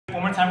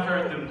more time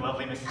for the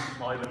lovely Mrs.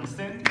 Molly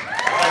Livingston.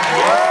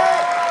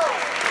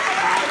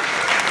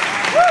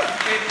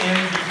 In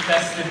the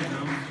festive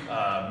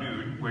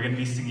mood, we're going to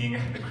be singing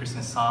the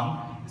Christmas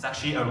song. It's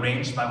actually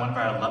arranged by one of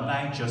our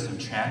alumni, Joseph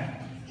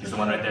Tran. He's the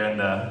one right there in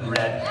the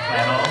red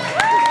flannel.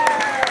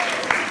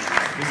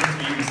 This is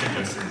for you, Mr.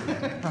 Joseph.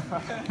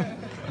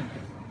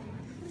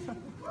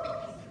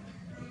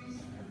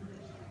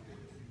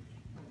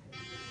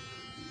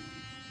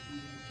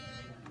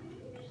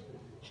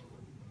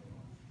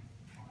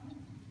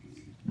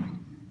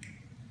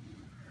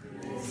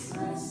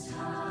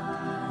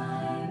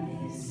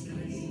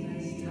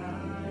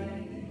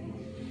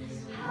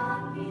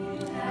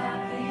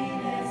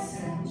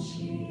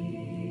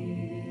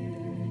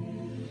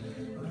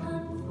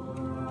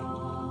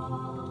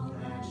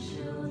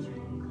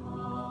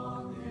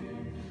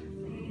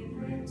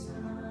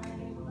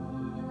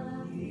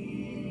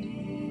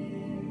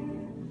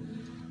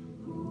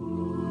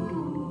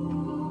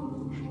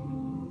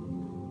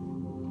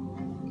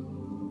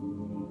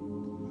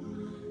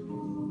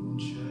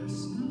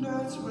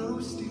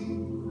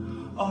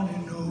 Roasting on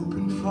an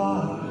open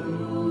fire,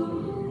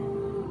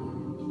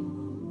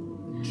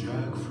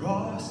 Jack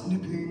Frost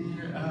nipping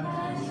at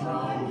the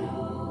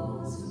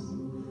flowers,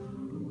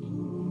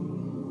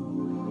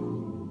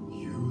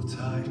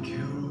 Yuletide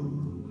carol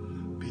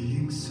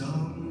being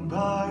sung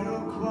by a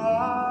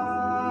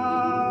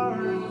choir,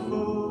 and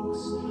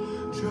folks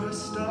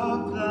dressed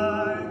up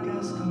like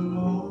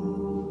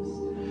Eskimos.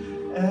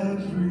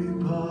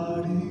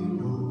 Everybody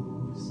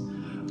knows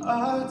a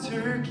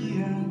turkey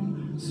and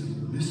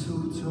some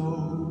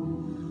mistletoe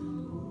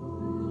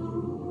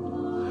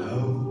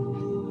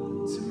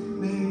help to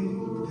make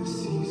the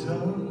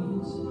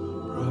seasons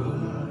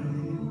bright.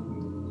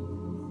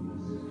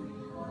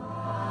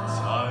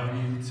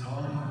 Tiny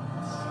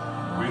tots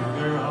with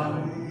their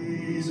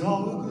eyes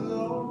all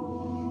aglow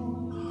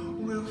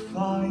will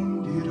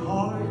find it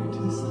hard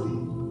to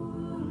sleep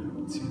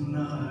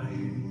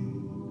tonight.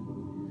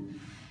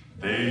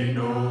 They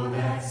know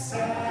that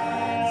Santa's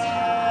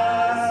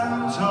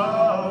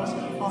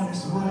on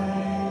his way.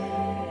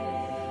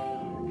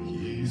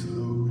 He's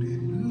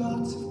loaded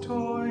lots of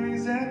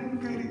toys and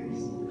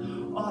goodies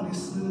on his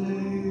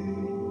sleigh.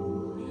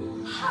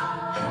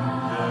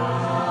 And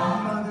every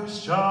mother's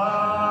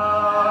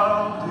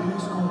child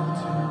is going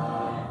to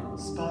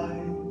spy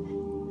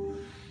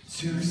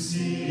to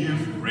see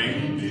if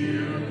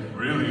reindeer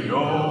really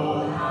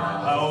know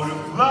how to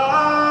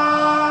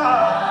fly.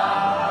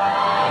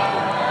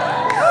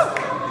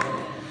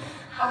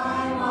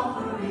 I'm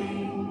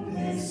offering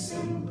this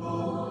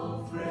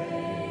simple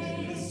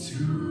phrase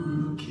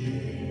to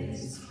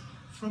kids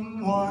from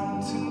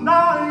 1 to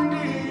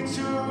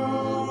 92.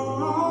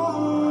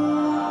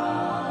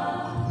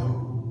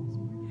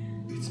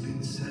 Although it's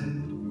been said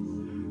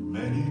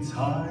many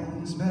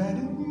times,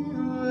 many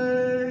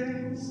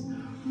ways,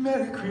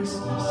 Merry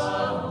Christmas,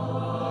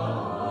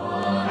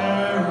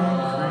 Merry